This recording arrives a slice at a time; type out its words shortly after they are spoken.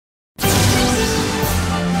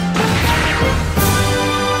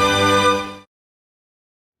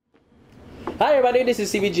Hi everybody, this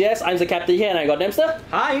is CVGS. I'm ZaCaptain here and I got Dempster.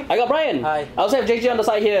 Hi. I got Brian. Hi. I also have JJ on the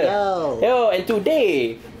side here. Yo. And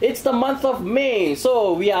today, it's the month of May.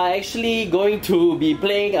 So we are actually going to be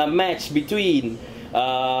playing a match between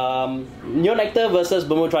Nectar versus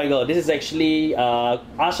Bermuda Triangle. This is actually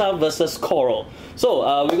Ahsha versus Coral.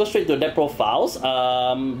 So we go straight to deck profiles.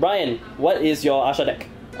 Brian, what is your Ahsha deck?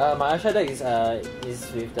 My Ahsha deck is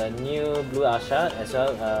with the new blue Ahsha as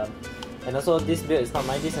well. And also this build is not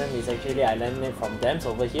mine, this one is actually I landed it from them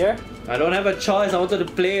over here. I don't have a choice, I wanted to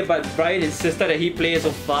play, but Brian insisted that he play,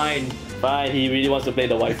 so fine. Fine, he really wants to play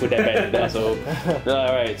the waifu deck. So,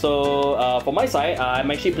 alright. So for my side,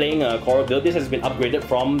 I'm actually playing a Coral build. This has been upgraded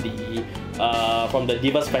from the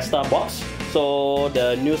Divas Festa box. So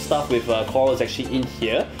the new stuff with Coral is actually in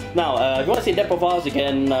here. Now, if you want to see deck profiles, you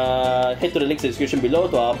can head to the links in the description below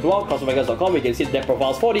to our blog, cosmovangard.com. You can see the deck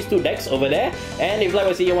profiles for these two decks over there. And if you like what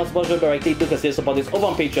you see, you want to support the show directly, do consider supporting this over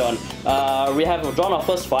on Patreon. We have drawn our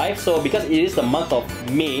first 5, so because it is the month of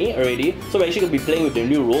May already, so we're actually going to be playing with the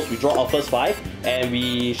new rules. We draw our first 5, and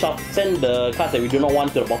we send the cards that we do not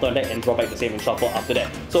want to the bottom of the deck and draw back the same and shuffle after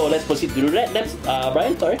that. So let's proceed to do that.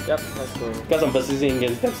 Brian, sorry? Yep, let's go. Because I'm persisting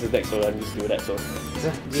against Dempster's deck, so I'm just do that. So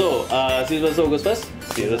scissors goes first.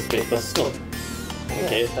 Scissors, paper, stone.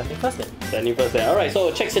 Okay. Starting first then. Standing first there. Alright,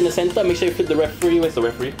 so checks in the center. Make sure you flip the referee. Where's the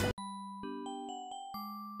referee?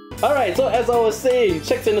 Alright, so as I was saying,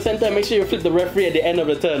 checks in the center. Make sure you flip the referee at the end of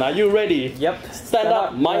the turn. Are you ready? Yep. Stand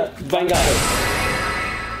up, my Vanguard.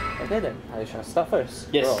 Okay then, I shall start first.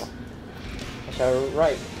 Yes. Roll. I shall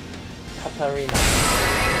write Katarina.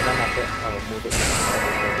 And then after I will move it.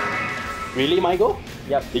 Really, my go?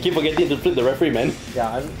 Yep. You keep forgetting to flip the referee, man.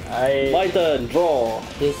 Yeah, I... My turn, draw.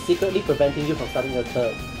 He's secretly preventing you from starting your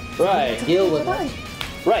turn. Right. Deal with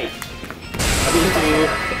Right.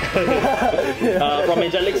 From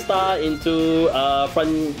Angelic Star into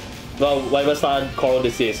front, well, whatever star Coral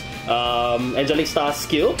this is. Angelic Star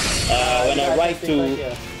skill. When I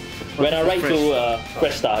write to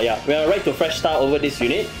Fresh Star, yeah. When I write to Fresh Star over this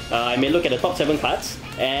unit, I may look at the top 7 cards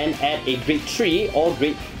and add a grade 3 or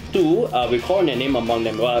grade 2 with Coral in their name among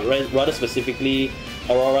them. Rather specifically,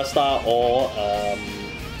 Aurora Star or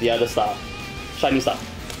the other star, Shining Star.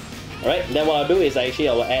 Alright, then what I'll do is I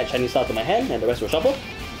will add Shining Star to my hand and the rest will shuffle.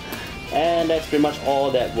 And that's pretty much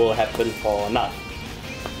all that will happen for now.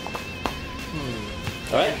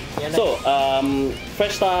 Alright, so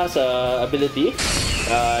Fresh Star's ability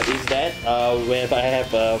is that whenever I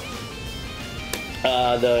have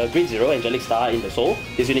the grade 0 Angelic Star in the soul,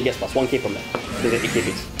 this unit gets plus 1k from that. So that's 8k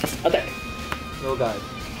base. Attack. No guard.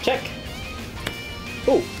 Check.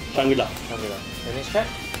 Oh, Shangri-La. Shangri-La. Damage check.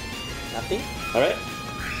 Nothing. Alright.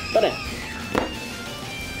 But then,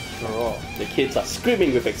 Draw. the kids are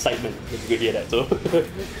screaming with excitement if you could hear that. So,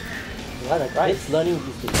 what a kid's learning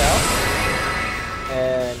this Spell.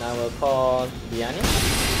 And I will call Diani.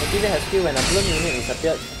 The unit has skill when a bloom unit is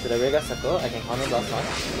appeared to the regular circle, I can counter blast 1.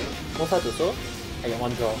 Move her to soul, I get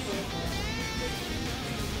 1 draw.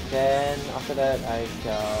 Then after that I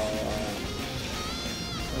shall...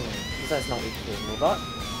 this one is not weak, move out.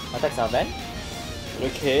 Attacks our van.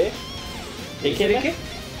 okay. AK?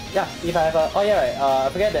 Yeah, if I have a... oh yeah, right, I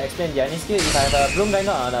forget to explain Diani skill. If I have a Bloom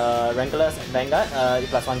Vanguard on a Rankless Vanguard, you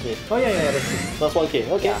plus 1k. Oh yeah, that's true. Plus 1k.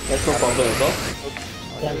 Okay, Yeah. that's no problem as well.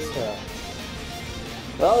 Dempster.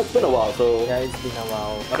 Well, it's been a while, so Yeah, it's been a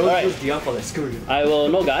while. I don't Alright. use Dion for that skill. I will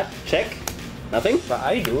no guard. Check. Nothing. But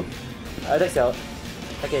I do. Attacks your...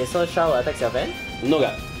 okay, so Shao will attack your van. No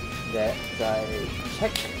guard. That I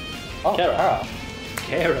check. Oh, Kara.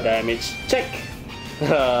 Kara. Damage. Check.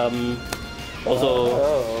 Also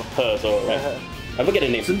her. So right. I forget the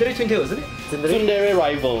name. Sundari Twin Tail, isn't it? Tsundere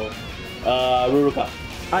rival. Ruruka.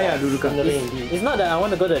 Ah yeah, Luruka. It's not that I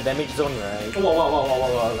want to go to the damage zone, right?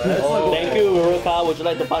 Wow. Thank you, Ruruka. Would you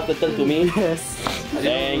like to pass the turn to me? Yes.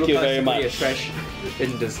 Thank you very much. A trash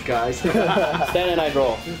in disguise. Stand and I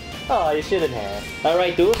draw. Oh, you shouldn't have.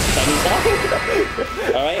 Alright, dude. Shiny Star.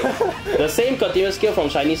 Alright. The same continuous skill from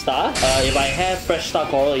Shiny Star. If I have Fresh Star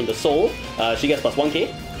Coral in the soul, she gets plus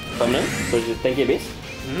 1k from them. So she's 10k base.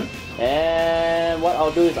 And what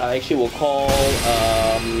I'll do is I actually will call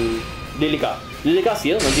Lilica. Lilica's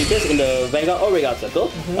skill, when she appears in the Vanguard or Regular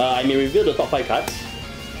circle, I may reveal the top 5 cards.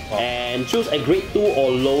 And choose a grade 2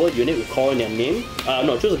 or lower unit with Coral in their name.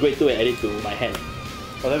 No, choose a grade 2 and add it to my hand.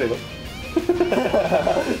 Oh, there we go.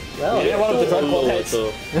 Well, Yeah, one of the drug lower, quartets.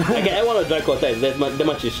 so I can add one of the drug quartets, that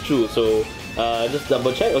much is true. So just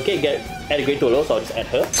double check. Okay, add a grade 2 low, so I'll just add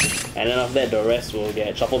her. And then after that, the rest will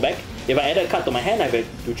get shuffled back. If I add a card to my hand, I have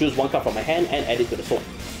to choose 1 card from my hand and add it to the soul.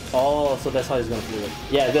 oh, so that's how it's gonna play it.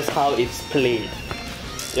 Yeah, that's how it's played.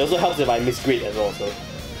 It also helps if I misgrade as well.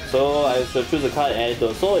 So I shall choose a card and add it to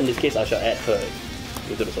the soul. In this case, I shall add her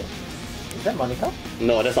into the soul. Is that Monica?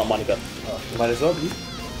 No, that's not Monica. Might as well be.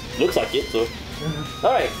 Looks like it, so.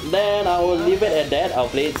 Alright, then I will leave it at that. I'll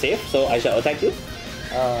play it safe, so I shall attack you.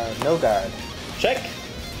 No guard. Check.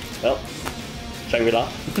 Well, Shangri-La.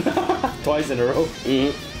 Twice in a row.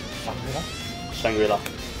 Shangri-La.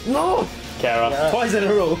 No! Kara. Yeah. Twice in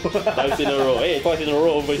a row. Twice in a row. Hey, twice in a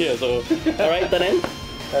row over here, so. Alright, turn end.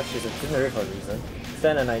 She's a generate for a reason.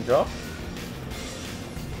 Stand and I draw.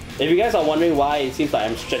 If you guys are wondering why it seems like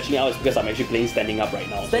I'm stretching out, it's because I'm actually playing standing up right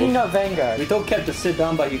now. Standing up Vanguard. We told Cap to sit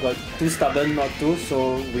down, but he got too stubborn not to,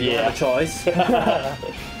 so we don't have a choice.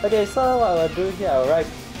 Okay, so what I will do here, I'll write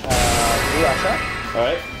Blue Ahsha.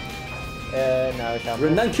 Alright, And I shall move.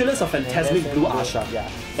 Ranunculus or Phantasmic and Blue then Ahsha. Yeah.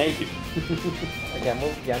 thank you. I can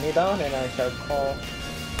move Yanni down and I shall call.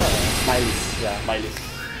 Mylis. Yeah. Mylis.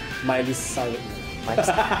 Mylis silent.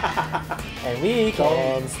 And we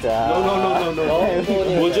can start.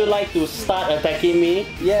 No. Would you like to start attacking me?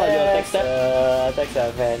 Start your attack Yes, step? attack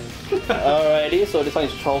step and Alrighty, so this one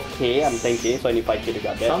is 12k, I'm 10k, so I need 5k to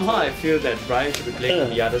get that. Somehow I feel that Brian should be playing on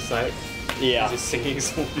the other side. Yeah, He's singing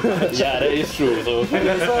so much. yeah, that is true. So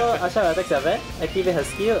okay, so Ahsha will attack 7, activate her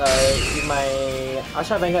skill. If my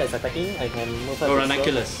Ahsha Vanguard is attacking, I can move her Oh, to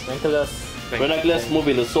Ranunculus. soul. Ranunculus. Ranunculus move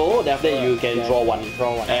into soul, then after that you can Yeah, draw one.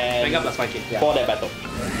 Draw one. And Vanguard plus 5k. Yeah. for that battle.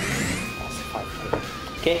 Plus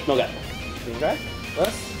 5. Okay, no guard. Vanguard.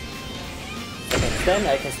 First. Second stand,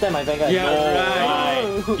 I can stand my Vanguard. Yeah. Oh,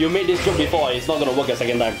 Right. right. You made this joke before, it's not gonna work a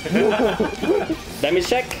second time. Damage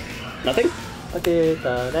check? Nothing? Okay,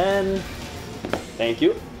 then. Thank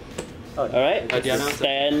you. Oh, Alright, Diana.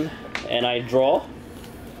 stand and I draw.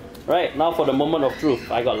 Right, now for the moment of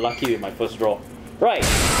truth. I got lucky with my first draw. Right,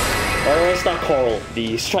 Star Coral,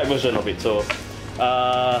 the strike version of it. So,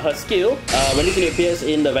 her skill, when this unit appears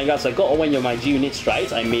in the Vanguard circle or when my G unit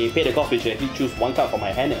strikes, I may pay the cost which actually choose one card from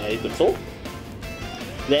my hand and add it to the soul.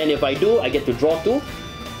 Then if I do, I get to draw 2,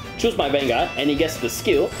 choose my Vanguard, and it gets the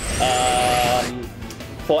skill.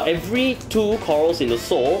 For every 2 corals in the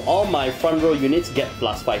soul, all my front row units get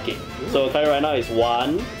plus 5k. So currently right now is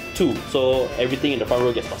 1, 2. So everything in the front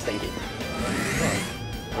row gets plus 10k.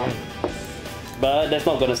 But that's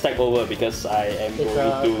not gonna stack over because I am It's going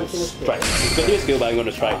to continuous strike. It's continuous skill, but I'm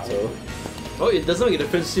gonna strike. So Oh, it doesn't make a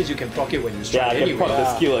difference since you can proc it when you yeah, strike I can anyway. proc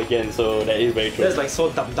the skill again. So that is very true. That's like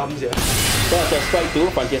so dumb here. So I shall strike 2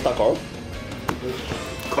 Frontier Star Coral.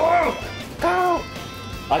 Coral!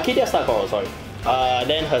 Arcadia Star Coral, sorry.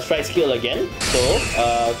 Then her strike skill again. So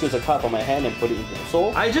choose a card from my hand and put it into the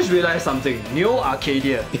soul. I just realized something. Neo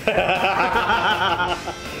Arcadia.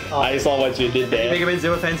 I saw what you did there. Mega Man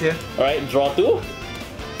Zero fans here. Alright, draw 2.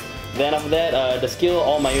 Then after that, the skill,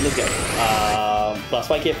 all my units get plus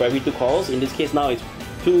 5k for every 2 corals. In this case now it's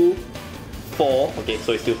 2, 4. Okay,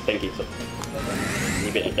 so it's still 10k. So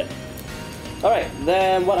leave it at that. Alright,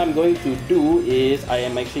 then what I'm going to do is I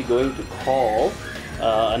am actually going to call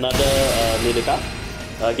another middle card.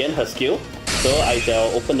 Again, her skill. So I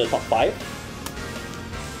shall open the top 5.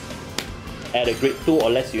 Add a grade 2 or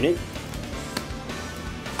less unit.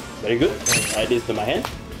 Very good. Add this to my hand.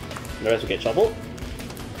 The rest will get shuffled.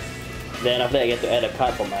 Then after that I get to add a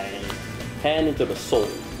card from my hand into the soul.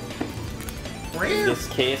 In this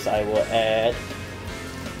case I will add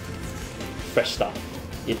Fresh Star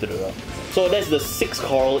into the... So that's the 6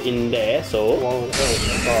 coral in there, so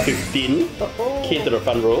 15k to the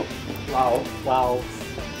front row. Wow.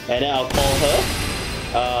 And then I'll call her.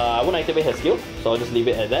 I won't activate her skill, so I'll just leave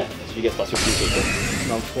it at that. She gets plus 15 to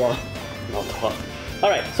No,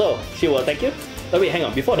 Alright, so she will attack you. Oh wait, hang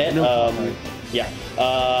on, before that,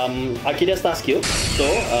 Arcadia Star skill. So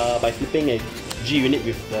by flipping a G unit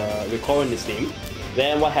with coral in its name,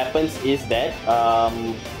 then what happens is that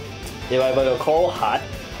if I have a coral heart,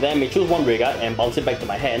 then I may choose one Regard and bounce it back to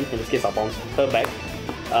my hand. In this case, I'll bounce her back.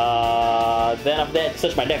 Then after that,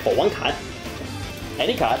 search my deck for one card,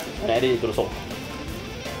 any card, and add it into the soul.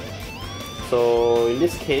 So in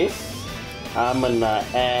this case, I'm gonna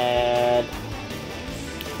add.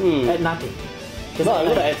 Add nothing. No, I'm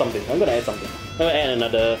gonna add something. I'm gonna add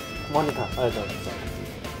another Monica. Oh, no, sorry.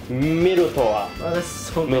 Minotaur. well, that's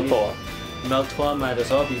so many. Minotaur. Meltois might as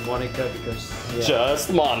well be Monica because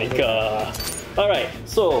Just Monica. Alright,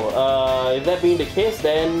 so if that being the case,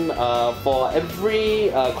 then for every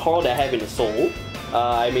coral that I have in the soul,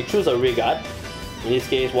 I may choose a Regard. In this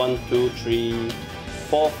case, 1, 2, 3,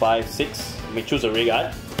 4, 5, 6. I may choose a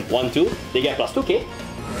Regard. 1, 2. They get plus 2k.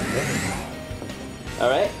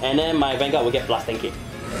 Alright, and then my Vanguard will get plus 10k.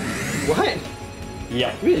 what?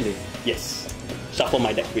 Yeah. Really? Yes. Shuffle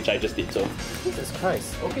my deck, which I just did, so Jesus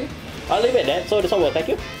Christ. Okay. I'll leave it at that. So this one will attack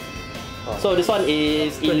you. So this one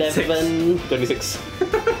is 1126.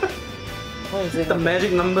 What is it? The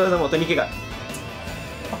magic number sama 20k card.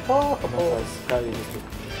 Oh, It's quite realistic.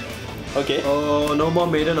 Okay. Oh, no more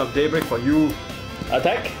Maiden of Daybreak for you.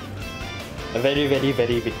 Attack. Very, very,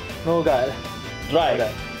 very big. No guard.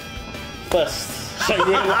 Drive. First.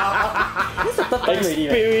 Shiny. This is the third time already,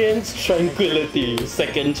 right? Experience tranquility.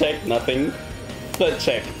 Second check, nothing. Third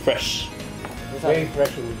check, fresh. This very one,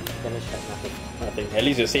 fresh in damage check, nothing. Nothing. At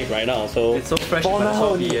least you're safe right now. So It's so fresh For in my now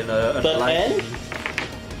hobby and third hand.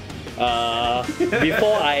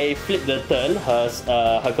 Before I flip the turn,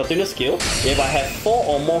 her continuous skill, if I have 4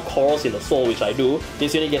 or more corals in the soul, which I do,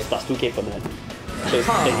 this unit gets plus 2k per turn. So it's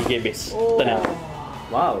 20k base. Turn hand.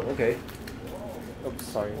 Wow, okay. Oops,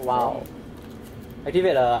 sorry. Wow.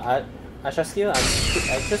 Activate Ahsha skill.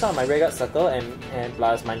 I choose out my Reguard Circle and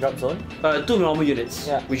plus my drop zone. 2 normal units,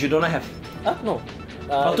 Yeah. which you don't have. No.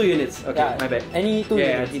 2 units. Okay, yeah, my bad. Any 2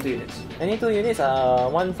 Yeah, units. I need 2 units. Any 2 units,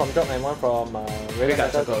 one from drop and one from Reguard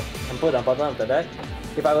Reguard Circle, Circle. and put on bottom of the deck.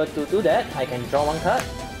 If I were to do that, I can draw 1 card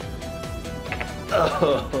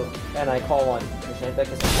and I call 1. Which means that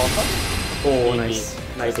is a 4 card. Oh, nice.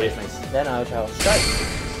 Nice, Okay. nice, nice. Then I shall strike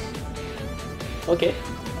Okay.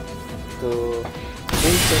 to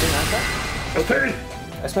bring Saving Ahsha. Okay.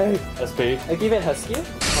 Expiry. That's pretty. Activate her skill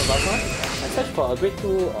on last one. I search for a grade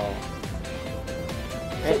 2 or.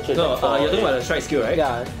 No, you're talking about the strike skill, right?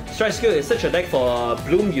 Yeah. Strike skill is search a deck for a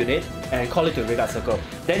Bloom unit and call it to Reguard Circle.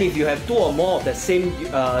 Then if you have 2 or more of the same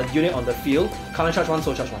unit on the field, counter charge 1,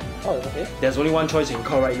 soul charge 1. Oh, okay. There's only 1 choice you can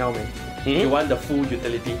call right now, man. You want the full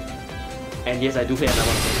utility. And yes, I do play another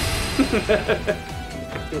one.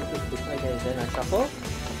 Okay, then I shuffle.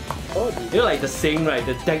 You know, like the saying, right?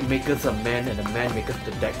 The deck maketh a man and the man maketh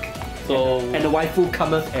the deck. So And the waifu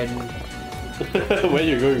cometh and... where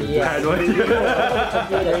you going? Yeah. I know.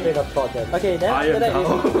 Very big plot then. Okay, then I am after that,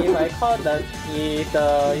 now. if I call if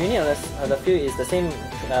the unit on the field is the same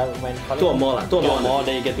when calling. 2 or more lah. 2 or 2 or more. more,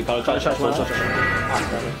 then you get to counter Counter charge. charge 1, soul charge 1. Ah,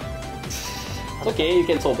 sorry. It's okay, you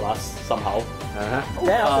can soul blast somehow.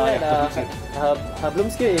 Then after yeah, that, her bloom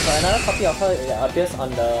skill, if another copy of her appears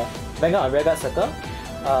on the Vanguard or Reguard Circle,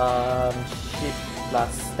 she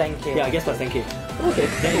plus 10k. Yeah, I guess plus 10k. Okay.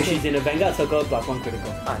 Then if she's in the Vanguard Circle, plus 1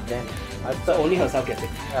 critical. Then. So only herself gets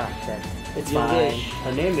it. Then. It's You fine. wish.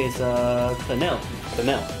 Her name is Cornell.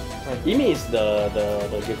 Chanel. Imi is the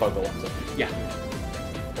Gear Cargo one. So. Yeah.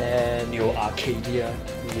 Then Neo Arcadia.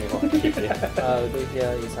 do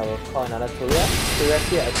here is I will call another Turia. Turia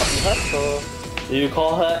here, I copy her, so You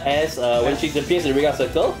call her as when she appears in the Reguard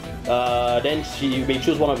Circle, then you may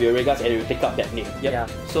choose one of your Regards and you take up that name. Yep. Yeah.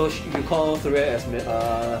 So you call Thuria as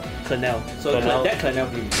Cornell. So Cornell. that Cornell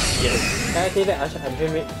Bloom. Yes. Can I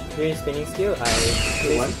activate Dream Spinning skill? I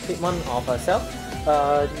pick one of herself.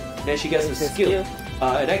 Then she gets a skill.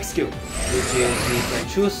 An X skill, which is you can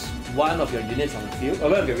choose one of your units on the field, or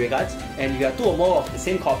one of your regards, and if you have 2 or more of the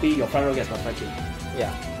same copy, your front row gets plus 5k. Yeah.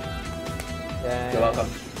 Then, You're welcome.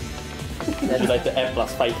 Would you like to add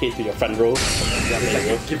plus 5k to your front row? There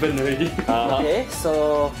you go. Given already. Okay,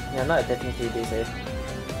 so you're not at 13k base, eh?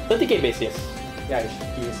 30k base, yes. Yeah,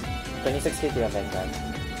 he is. 26k to your Vanguard.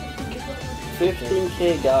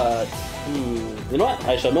 15k guard. You know what?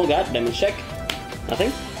 I shall no guard, damage check.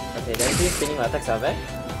 Nothing. Okay, then Dream Spinning will attack Salvac.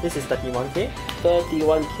 This is 31k.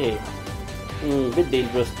 31k. Bit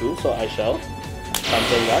dangerous too, so I shall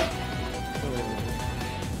cancel guard.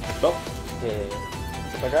 Drop. Okay,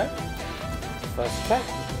 Super Drive. First check.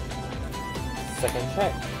 Second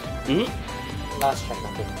check. Last check,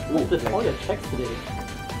 nothing. With all your checks today.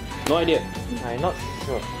 No idea. I'm not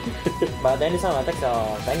sure. But then this one will attack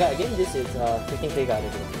your Vanguard again. This is 15k guard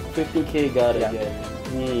again. 50k guard Yeah. again.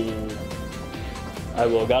 I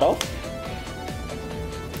will guard off.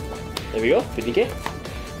 There we go, 50k.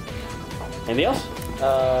 Anything else?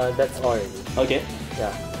 That's all already. Okay.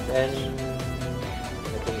 Yeah. Then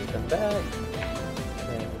I think we come back.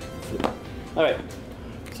 Then flip. Alright.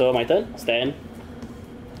 So my turn, stand.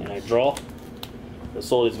 And I draw. The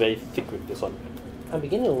soul is very thick with this one. I'm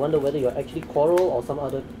beginning to wonder whether you're actually Coral or some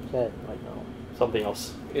other cat right now. Something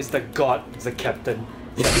else. It's the god, ZaCaptain.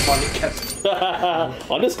 Symphonic Captain.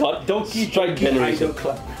 On this card, Donkey Strike Generation. Idol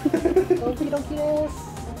Club. Donkey, yes.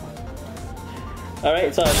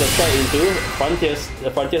 Alright, so I shall strike into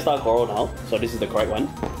Frontier Star Coral now. So this is the correct one.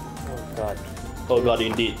 Oh god. Oh god,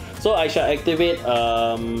 indeed. So I shall activate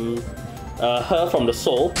her from the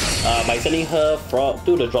soul by sending her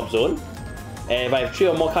to the drop zone. And if I have 3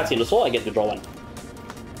 or more cards in the soul, I get to draw 1.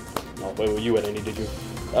 Now, where were you when I needed you?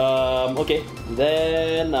 Okay,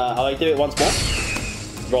 then I'll activate once more.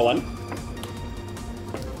 Draw 1.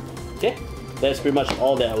 Okay, that's pretty much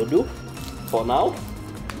all that I will do for now.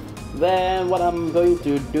 Then what I'm going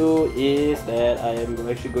to do is that I am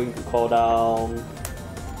actually going to call down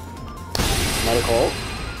another call.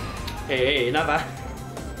 Hey, enough ah.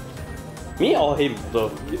 Me or him?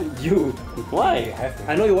 So You. why?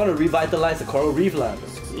 I know you want to revitalize the coral reef lah.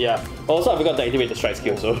 Yeah. Also, I forgot to activate the strike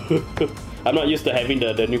skill, so I'm not used to having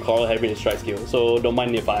the new coral having the strike skill. So don't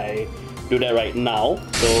mind if I do that right now.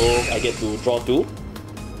 So I get to draw 2.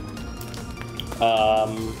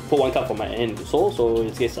 Put 1 card from my hand into soul. So in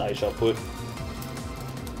this case, I shall put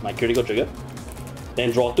my critical trigger. Then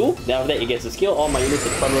draw 2. Then after that, it gets a skill. All my units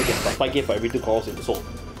in front row get plus 5k for every 2 corals into soul.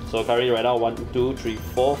 So currently right now 1, 2, 3,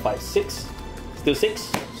 4, 5, 6. Still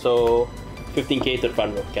 6. So 15k to the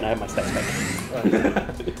front row. Can I have my stacks back?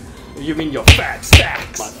 You mean your fat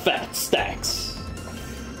stacks? My fat stacks.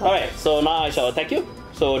 Alright, so now I shall attack you.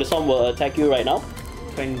 So this one will attack you right now.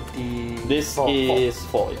 20. This is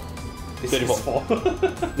 4. Yeah. This 24. is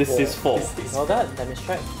 4. This is 4. Well done, damage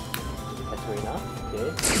strike. That's good enough.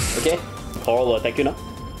 Okay. Okay, Coral will attack you now.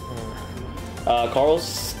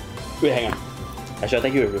 Corals. Wait, hang on. I shall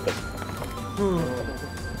attack you with Rippers.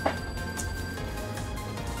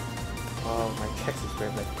 Oh, my checks is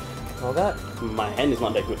very bad. Well done. My hand is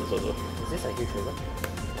not that good also. Is this a huge trigger?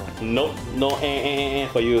 Nope, no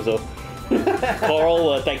for you so. Coral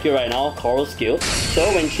will attack you right now. Coral skill. So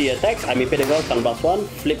when she attacks, I may pay the girl +1,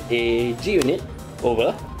 flip a G unit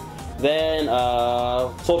over. Then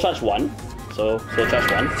soul charge 1. So soul charge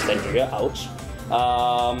 1, stand trigger, ouch.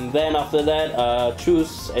 Then after that,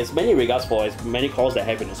 choose as many regards for as many corals that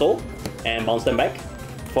have in the soul and bounce them back.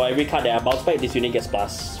 For every card that I bounce back, this unit gets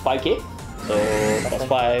plus 5k. So plus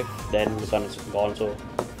 5, then this one is gone, so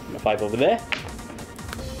 5 over there.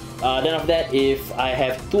 Then after that, if I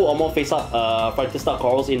have 2 or more face-up fighter star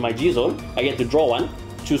corals in my G zone, I get to draw 1,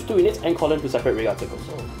 choose 2 units, and call them to separate regard circles.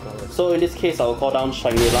 So in this case, I'll call down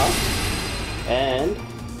Shangri-La, and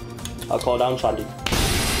I'll call down Charlie.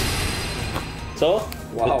 So,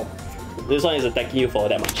 Wow. this one is attacking you for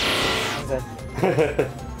that much.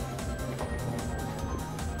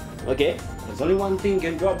 Okay, There's only one thing you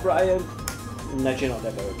can drop, Brian. Actually, not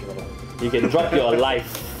that bad. Okay, whatever. you can drop your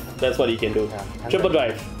life. That's what you can do. Yeah. Triple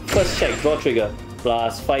drive. First check, draw trigger.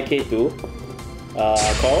 Plus 5k to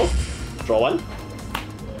Coral. Draw 1.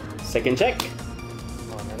 Second check.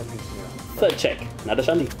 Oh, another piece here. Third check. Another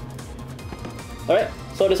Shandy. Alright,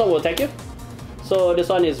 so this one will attack you. So this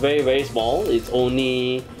one is very, very small. It's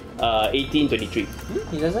only 1823.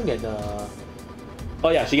 He doesn't get the... Oh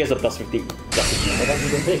yeah, she gets a plus 15. Plus 15. But that's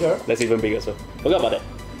even bigger. That's even bigger, so forgot about that.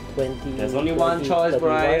 20. There's only one 20, choice, 31,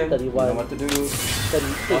 Brian. 31, You know what to do.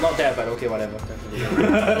 36. Well, not that, but okay, whatever.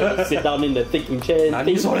 Sit down in the thinking chair.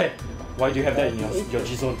 Nani saw that. Why do you have that in your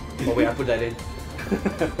G zone? Oh wait, I put that in.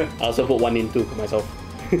 I also put 1 in 2 for myself.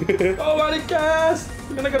 Oh my cast!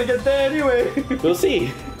 We're not gonna get there anyway. We'll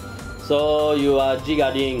see. So you are G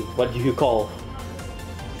guarding. What do you call?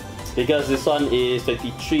 Because this one is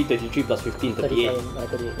 23 plus 15, 38.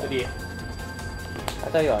 38. I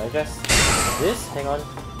tell you what, I just... This? Hang on.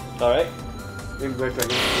 Alright. Red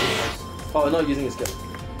Dragon. Oh, not using his skill.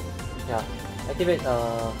 Yeah. Activate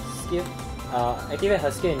skill. Activate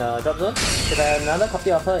her skill in the drop zone. If I have another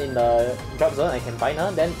copy of her in the drop zone, I can bind her,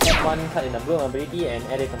 then add 1 card in the blue ability and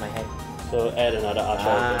add it to my hand. So add another Ahsha to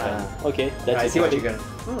the hand. Okay, that's I it. see what you're gonna.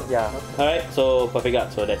 Yeah. Alright, so perfect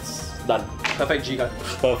guard, so that's done. Perfect G card.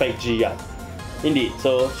 Perfect G guard. Indeed,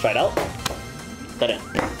 so stride out. Done.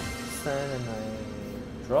 Stand and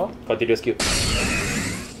I draw. Continue skill.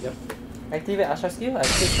 Yep. Activate Ahsha skill. I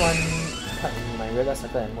choose 1 card in my regular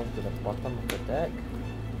circle and move to the bottom of the deck.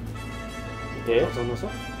 Okay. Also, also.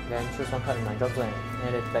 Then choose 1 card in my drop zone and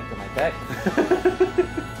add it back to my deck.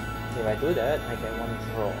 If I do that, I get 1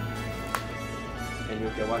 draw. And you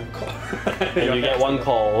get 1 call. And you get 1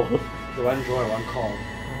 call. 1 draw and 1 call.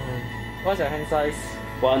 What's your hand size?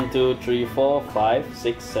 1, 2, 3, 4, 5,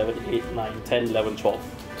 6, 7, 8, 9, 10, 11, 12.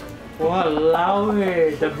 Walao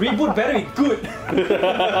eh. The reboot better be good.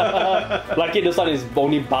 Lucky this one is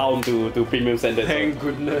only bound to premium standards. Thank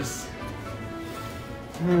goodness.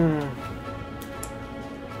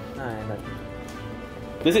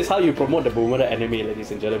 This is how you promote the Bermuda anime,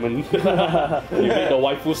 ladies and gentlemen. You make the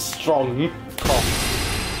waifu strong.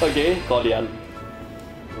 Okay, Cordian.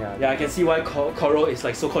 Yeah. Yeah, I can see why Coral is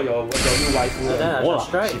like so-called your new waifu. So then I Voila. shall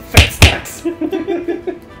strike. Fat stacks.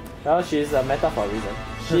 Well, she's a meta for a reason.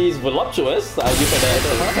 She's voluptuous, I'll give her that.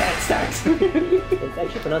 Fat stacks. It's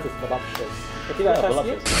actually pronounced as voluptuous. Activate Ahsha skill.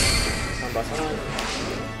 voluptuous.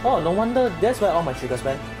 1+1. Oh, no wonder that's where all my triggers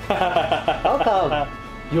went. How come?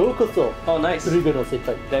 Yokoso. Oh, nice. Trigon no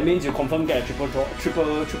Sekai. That means you confirm get a triple draw,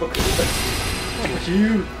 triple crit.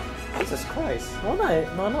 You. Jesus Christ. No,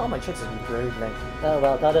 not all my checks have been very blank.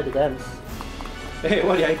 Well, neither did them. Hey,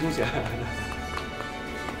 what did I do, sir?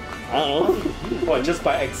 I don't know. What, just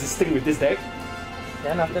by existing with this deck?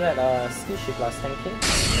 Then after that, skill shift plus 10k.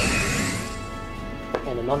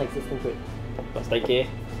 And a non-existent crit. Plus 10k.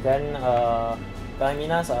 Then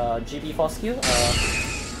Damina's GB4 skill.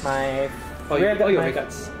 My your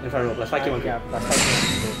regards in front row, plus 5k, 1k. Yeah, plus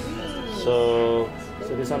 5k. So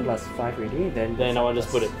this one plus 5 already, then I will just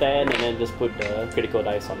put a 10 and then just put the critical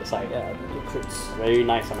dice on the side. Yeah, 2 crits. Very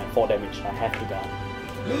nice, I'm at 4 damage. I have to guard.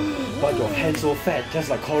 But your hand's so fat, just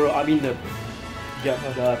like Coral. I mean the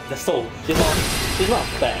soul. She's not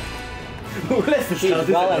fat. Let's She's discuss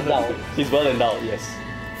this well another- endowed. She's well endowed, yes.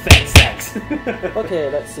 Fat stacks. Okay,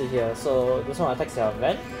 let's see here. So this one attacks your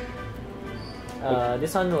event.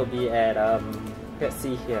 This one will be at let's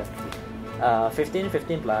see here. 15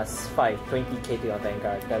 plus 5, 20k to your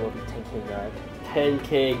Vanguard. That will be 10k guard.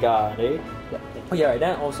 10k guard, eh? Oh yeah,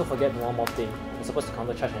 then also forget one more thing. You're supposed to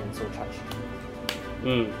counter charge and soul charge.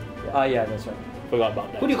 Yeah, that's right. Forgot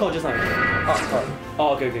about that. Who do you call just now? Oh, sorry.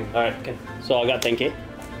 Oh, okay. Alright, okay. So I got 10k.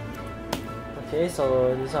 Okay,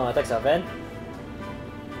 so this one attacks your event.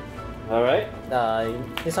 Alright.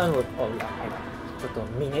 This one would just a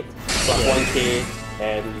minute. Plus 1k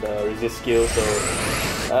and resist skill, so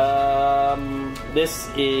this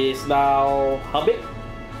is now how big?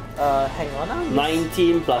 Hang on.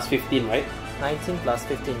 19 plus 15, right? 19 plus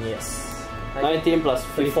 15, yes. 19 plus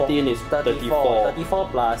 15 is 34. 34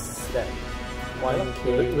 plus that 1k.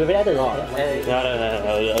 We read it. No,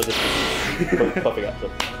 I'll just perfect up. So.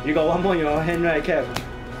 You got one more in your hand, right, Kev?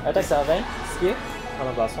 Attacks your event. Skill.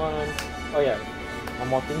 1 plus 1. Oh yeah. One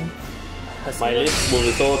more thing. My list will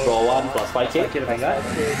also draw 1 plus 5k. Okay, the Vanguard.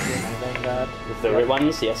 Vanguard. With the red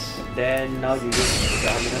ones, yes. Then now you use the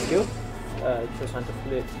Amina skill. Choose one to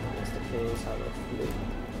flip. That's the case. I will flip.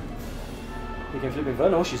 You can flip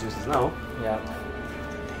Inferno, she's uses now. Yeah.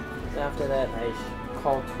 Then after that, I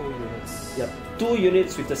call 2 units. Yep. 2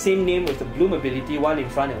 units with the same name with the Bloom ability, 1 in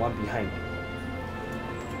front and 1 behind.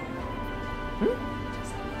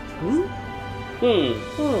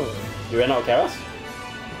 You ran out of Karas?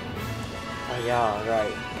 Oh yeah,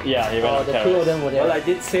 right. Yeah, you ran out of The 2 of Karas. them were there. Well, I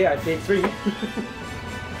did say I played 3.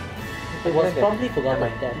 It was probably forgot by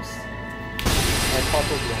Dems. I call 2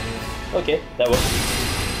 behind. Okay, that works.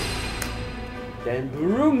 Then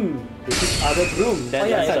Broom! This is other Broom. Then Oh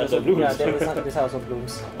yeah, that side yeah, also yeah. blooms. Yeah, then this side also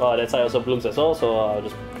blooms. Oh, that side also blooms as well, so I'll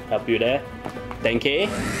just help you there. 10k,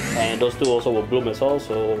 and those 2 also will bloom as well,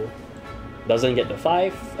 so doesn't get the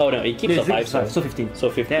 5. Oh no, it keeps the 5, so 15. So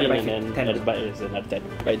 15 Then and then 10. at the back is another 10,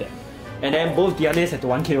 right there. And then both Dianes had to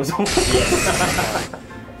 1k also.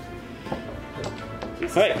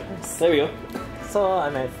 Alright, there we go. So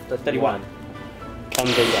I'm at 31. Come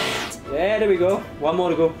Vanguard. Yeah, there we go. One more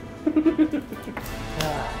to go.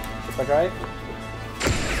 Super drive.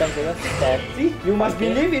 Send trigger. Stab. See? You must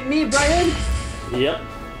believe in me, Brian! Yep.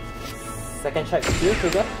 Second check. Skill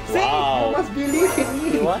trigger. See? Wow. You must believe in me!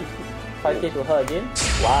 Skill 1. 5k to her again.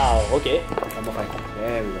 Wow, okay. Number 5.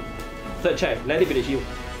 There we go. Third check. Let it be the shield.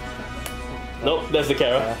 Nope, that's the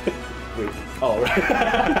Kara. Wait. Oh, right.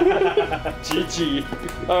 GG.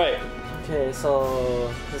 Alright, Okay,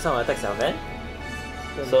 so this one attacks your van.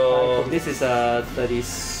 so This is 30.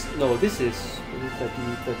 No, this is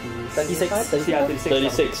 36. Yeah, 36.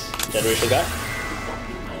 36 generation guard.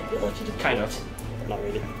 Kind of. Not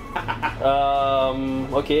really.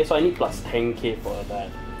 Okay, so I need plus 10k for that.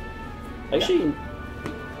 Actually,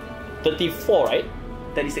 34, right?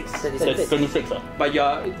 36. 36. 26, But you're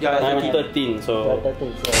I'm 13, so I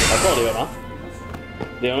call Leona.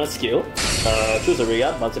 Leona skill. Choose a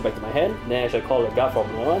regard, bounce it back to my hand. Then I shall call a guard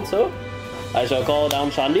from Leona, so I shall call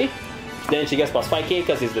down Shandi. Then she gets plus 5k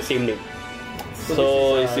because it's the same name.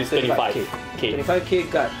 So this it's is, 25k. 25k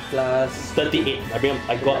guard plus 38.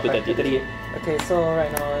 I go up to 38. Okay, so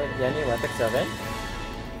right now Yanni will attack your van.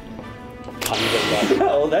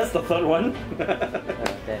 Oh, that's the third one.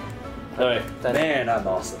 Then. Alright. Then, Man, I'm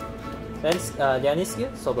awesome. then Yanni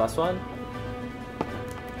skill, so plus 1.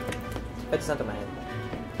 It's not to my hand.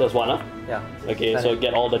 That's one, huh? Yeah. Okay, so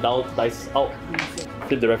get all the down dice out.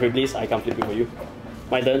 Flip the referee, please. I can't flip it for you.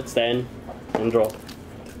 My turn, stand, and draw.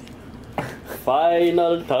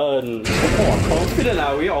 Final turn. Confident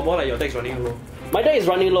are we, or more like your deck's running low? My deck is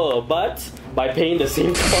running low, but by paying the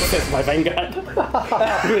same cost as my Vanguard.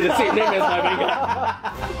 With the same name as my Vanguard.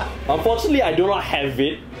 Unfortunately, I do not have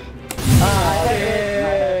it.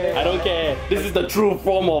 I don't care. This is the true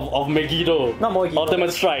form of Megiddo. Not Megiddo.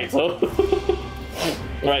 Ultimate Strike, so.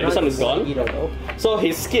 Right, this one is gone. So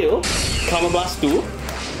his skill, Counter Blast 2.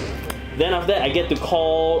 Then after that, I get to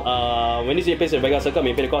call, when this unit plays in Vanguard circle,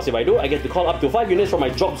 maintain the cost. If I do, I get to call up to 5 units from my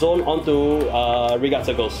drop zone onto Regard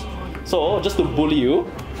circles. So, just to bully you,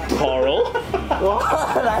 Coral.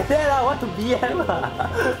 Like that, I want to BM.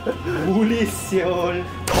 Bully Sion.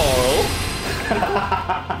 Coral.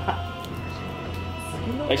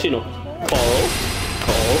 Actually, no. Coral.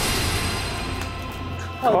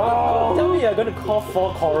 Oh, tell me you're going to call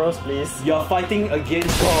 4 corals, please. You're fighting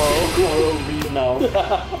against Coral Reef now.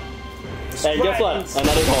 And guess what?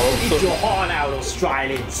 Another coral. Eat your horn out,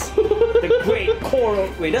 Australians. The Great Coral.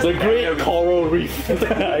 Wait, that's The Great Coral Reef.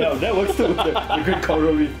 Yeah, that works too. The Great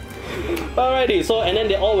Coral Reef. Alrighty, so and then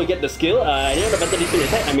they all will get the skill. At the end of the battle, this will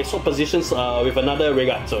attack. I may swap positions with another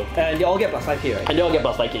Regard. So And they all get plus 5k, right? and they all get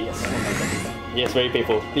plus 5k. Yes. Yes, very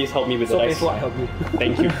painful. Please help me with the So dice. painful, I help you.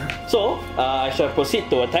 Thank you. So I shall proceed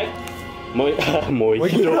to attack.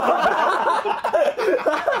 Megiddo.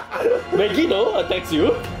 Megiddo attacks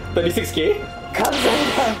you. 36k.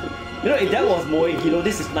 You know, if that was Moegilo,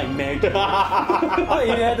 this is nightmare. Oh, if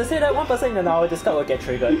you had to say that, one person in our discard will get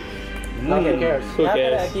triggered. Okay, cares. Who After I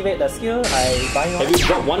cares? activate the skill, I bind on. Have you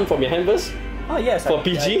got one from your hand first? Oh, yes. For I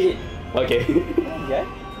PG? did. Okay. Yeah?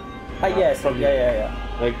 Yes. From Yeah.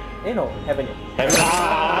 Like, No, haven't yet.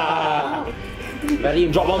 Very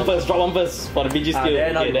drop one first for the PG skill.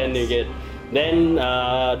 then Okay, then you get. Then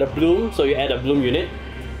the bloom, so you add a bloom unit.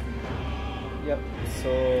 Yep. So,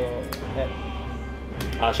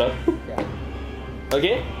 Ahsha. yeah.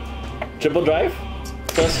 Okay. Triple drive.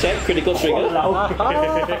 First check, critical trigger.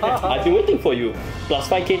 I've been waiting for you. Plus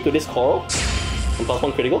 5k to this coral. And plus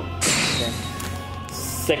 1 critical. Okay.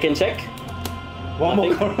 Second check. One more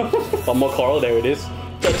Nothing. Coral. One more coral, there it is.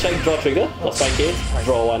 Third check, draw trigger. Plus 5k,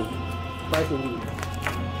 draw 1. nice indeed.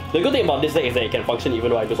 The good thing about this deck is that it can function even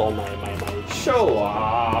though I lose all my. Show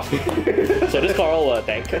off. So this coral will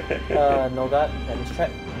attack. No guard, damage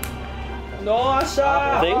trap. No,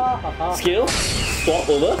 Ahsha. Thing. Skill. Swap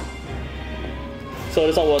over. So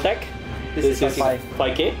this one will attack. This is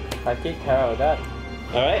 5k. 5k, carry that.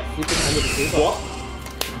 Alright. Sleeping under the table. Swap.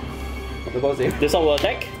 Because if This one will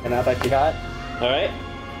attack. another 5k. Guard. Alright.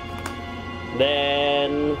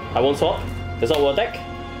 Then I won't swap. This one will attack.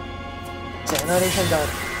 Generation guard.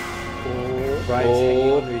 Brian's Oh.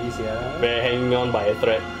 hanging on already, yeah. We're hanging on by a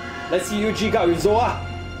thread. Let's see you G-Guard with Zoa.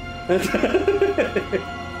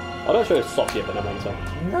 I'm not sure it's swapped yet, but never mind. So.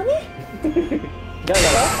 Nani? Yeah.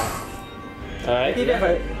 Alright. Activate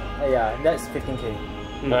her. Yeah, that's 15k.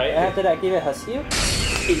 And Alright. after that, activate her skill.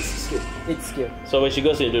 It's skill. Its skill. So when she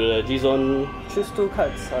goes into the G zone, Choose 2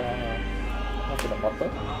 cards. To the bottom.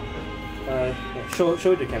 Show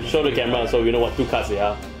the camera. show the camera so we know what 2 cards they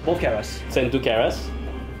are. Both cameras. Send 2 Karas.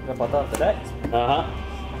 The bottom of the deck.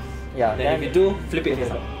 Yeah. Then if you do, flip it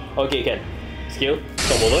here. Okay, can. Skill,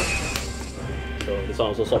 swap over. So this one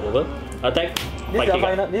also swap over. Attack. This is your 5k.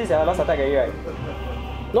 final. This is your last attack already, right?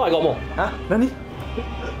 No, I got more. Huh? Nani?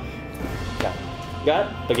 Yeah.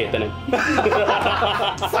 Got? Okay, turn it.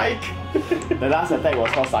 Psych! The last attack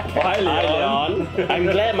was called Sarcasm. Hi, Leon. I'm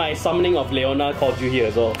glad my summoning of Leona called you here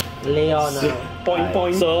as well. Leon.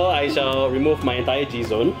 Point. So I shall remove my entire G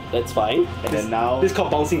zone. That's fine. And then now, This is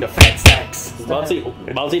called bouncing the fat stacks.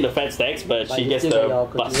 Bouncing the fat stacks, but she you gets still the get your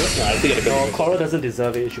plus. continue? Yeah, I still get the No, continue. Coral doesn't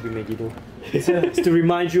deserve it. It should be Megiddo. It's to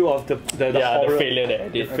remind you of the Yeah, horror. the failure that I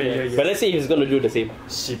did. failure, yes. But let's see if he's gonna do the same.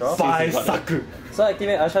 Five Saku. So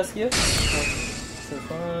activate Ahsha's skill. Choose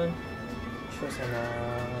one. Choose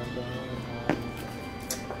another.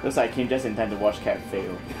 looks like Kim just in time to watch Cat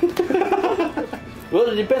fail. Well,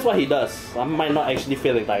 it depends what he does. I might not actually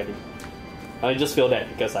fail entirely. I just feel that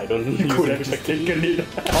because I don't use it.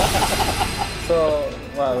 So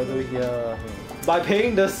what I will do here? By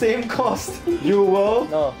paying the same cost, you will.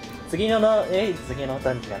 No. Tsugino no. Tsugino no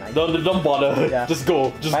turn. Don't bother. Yeah. Just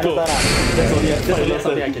go. Just Final go. turn. That's only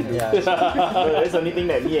something I can do. Yeah. That's the only thing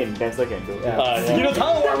that me and Dempster can do. Yeah. Yeah.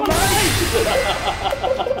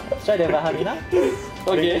 Try the Vahamina.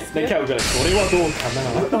 Okay. Then Cat will be like, "我都看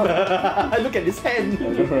啊." Look at his hand,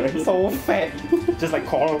 so fat, just like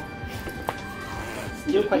Coral.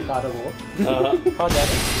 Still quite guardable. How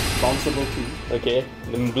damage? Bounceable too. Okay.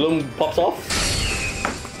 The bloom pops off.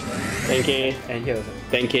 10k. And here also.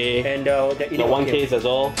 10k. And the The 1k as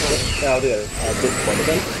well. Yeah, I'll do it. Good for the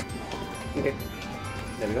turn. Okay.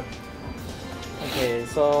 There we go. Okay,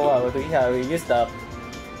 so I will do here. I will use the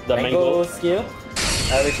The mango. skill,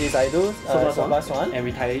 which is I do so plus one. And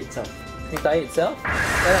retire itself. Retire itself.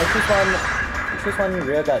 Then I choose one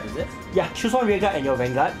rear guard. Is it? Yeah, choose one rearguard and your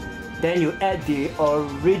Vanguard. Then you add the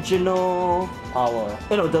original Power.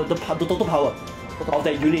 the total power of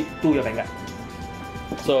that unit to your Vanguard.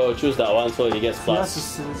 So choose that one so he gets プラ plus.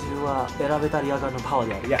 ス数字は選べたリアガーのパワー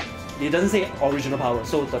である。Yeah. It doesn't say original power,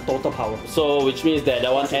 so the total power. So which means that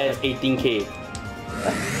one adds 18k.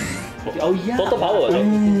 Oh yeah. Total power. Right?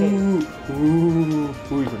 Ooh,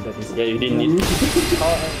 even that is. Yeah, you didn't need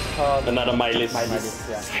Call another Milis.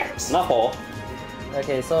 yeah. Not 4.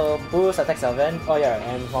 Okay, so boost attacks your event. Oh yeah,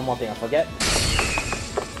 and one more thing I forget.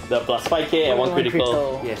 The plus 5k and 1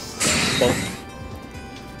 critical. Yes.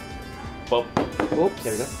 Pop. Oops,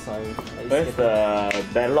 there we go. Sorry. Where's the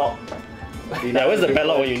Bedlock? Yeah, where's the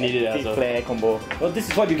Bedlock when you need it? Big So. flare combo. Well, this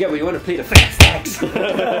is what you get when you want to play the fast stacks.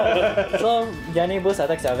 So Yanni boost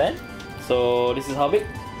attacks your event. So this is how big?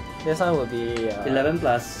 This one will be 11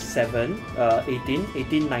 plus 7, 18,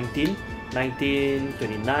 18, 19, 19,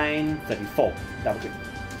 29, 34. Double click.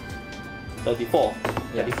 34.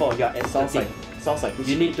 34, yeah, and Sounds like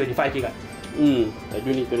you need 25 gig. I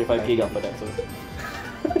do need 25k for that. So.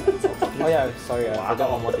 Oh yeah, sorry, I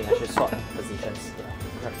forgot one more thing. I should swap positions.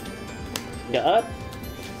 Yeah, up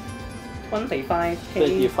 25k.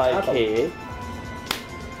 25k.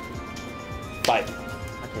 5.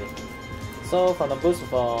 Okay. So from the boost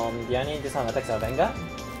from Diani, this one attacks your Vanguard.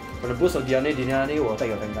 For the boost of Diani will attack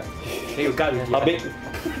your Vanguard. Then you guard with How big?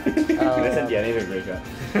 Let's send the enemy to graveyard.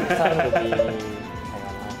 This one will be hang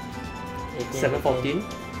on, 18, 7, 14,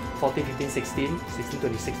 14, 15, 16, 16,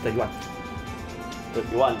 26, 31.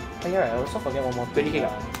 31. Oh yeah, I also forget one more thing. 20 gig. I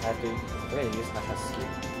have to use Ahsha's skill.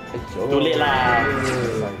 Too late lah.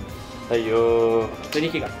 Sorry. Aiyo. 20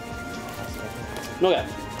 gig. No guy.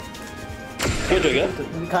 Heal trigger.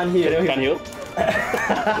 Can't hear. Can't heal.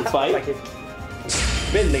 It's fine.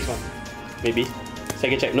 Where's the next one? Maybe.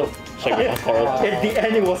 Second check. No. Check with coral. At the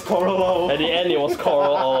end, it was coral. At the end, it was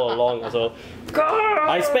coral all along. So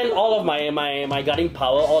I spent all of my guarding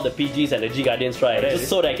power, all the PGs and the G Guardians, right? Just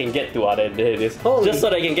so that I can get to there it is. Just so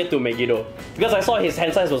that I can get to Megiddo. Because I saw his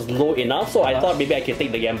hand size was low enough, so I thought maybe I could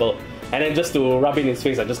take the gamble. And then just to rub in his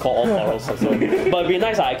face, I just call all corals. So. But it'd be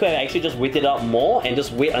nice, I could have actually just waited out more and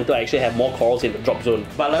just wait until I actually have more corals in the drop zone.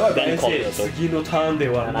 But like what Then Brian call said, it, so. Sugi no time, they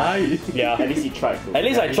were nice. Yeah. At least he tried to. At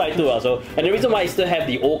least I tried to also. And the reason why I still have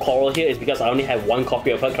the old coral here is because I only have one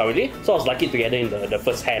copy of her currently. So I was lucky to get her in the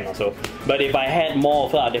first hand also. But if I had more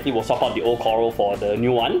of her, I definitely will swap out the old coral for the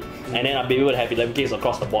new one. And then I'll be able to have 11Ks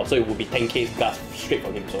across the board. So it would be 10Ks guards straight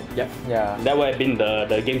from him. So Yep. Yeah. that would have been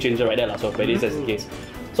the game changer right there. So but it is as the case.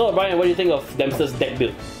 So Brian, what do you think of Dempster's deck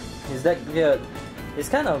build? His deck build, it's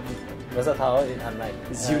kind of versatile, unlike...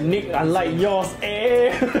 It's unique, unlike yours,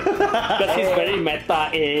 eh? Because he's very meta,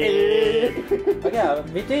 eh? Okay,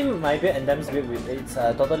 between my build and Dem's build, it's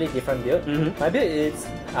a totally different build. My build is,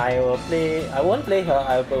 I won't play her,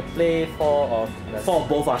 I will play 4 of... 4 of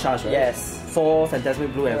both Ahsha's, right? Yes. 4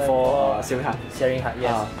 Phantasmic Blue and 4 Searing Heart. Searing Heart,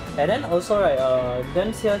 yes. And then also, right,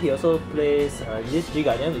 Dem's here, he also plays this G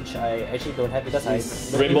Guardian, which I actually don't have because I...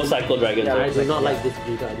 Rainbow Cycle Dragon. Yeah, so. I do not like this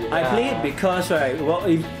G idea. I play it because, right,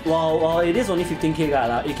 while it is only 15k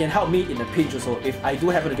guard, it can help me in the pinch also. If I do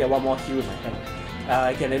happen to get one more heal in my hand,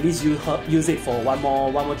 I can at least use it for one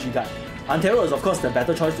more G guard. Antero is of course the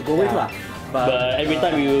better choice to go with lah. But every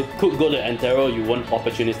time you could go to Antero, you weren't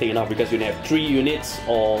opportunistic enough because you have 3 units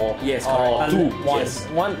or yes, or correct. 2. One, Yes.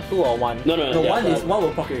 1, 2 or 1. No, No, yeah, one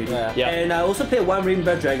will pocket already. Yeah. Yeah. And I also play 1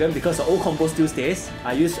 Rainbred Dragon because the old combo still stays.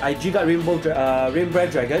 I G-Guard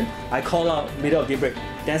Rainbred Dragon, I call out Middle of Daybreak.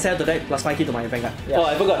 Then set the deck plus 5k to my Vanguard. Yeah. Oh,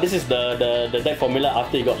 I forgot. This is the deck formula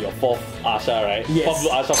after you got your 4th Ahsha, right? Yes. 4th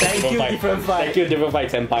blue Ahsha for Thank you, Different Fight. Thank you, Different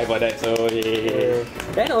Fight Senpai for that. So, yeah.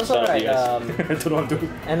 Then also, Shout out to right, you guys. I don't know what to do.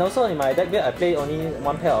 and also in my deck build, I play only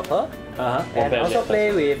 1 pair of her. And pair, also yeah.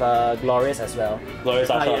 play with Glorious as well. Glorious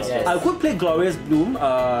Ahsha. Yes. Yes. I could play Glorious Bloom,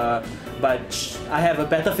 but I have a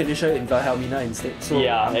better finisher in Wilhelmina instead. So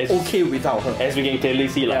Yeah, I'm it's- okay without her. As we can clearly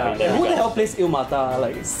see, like, Yeah. in that Who the regard. hell plays Ilmata?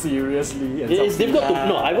 Like seriously? And It's something? difficult to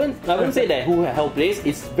no. I wouldn't say that who the hell plays.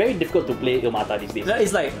 It's very difficult to play Ilmata these days.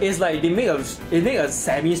 It's like they make a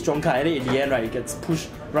semi-strong card and then in the end, right, it gets pushed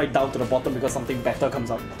right down to the bottom because something better comes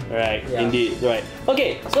out. Right, Yeah. indeed, right.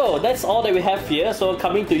 Okay, so that's all that we have here. So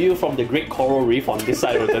coming to you from the Great Coral Reef on this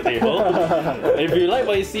side of the table. If you like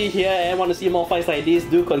what you see here and want to see more fights like this,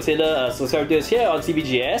 do consider subscribing to us here on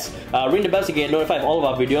CVGS. Ring the bell so you get notified of all of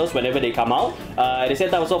our videos whenever they come out. At the same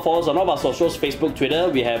time, also follow us on all of our socials, Facebook, Twitter.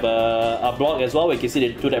 We have a blog as well where you can see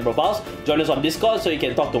the 2 deck profiles. Join us on Discord so you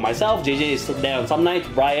can talk to myself. JJ is there on some nights.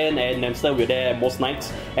 Brian and Dempster, we're there most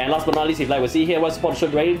nights. And last but not least, if you like what you see here, want to support the show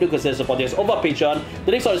directly, do consider supporting us over Patreon.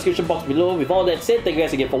 The links are in the description box below. With all that said, thank you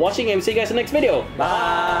guys again for watching and we'll see you guys in the next video.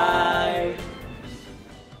 Bye!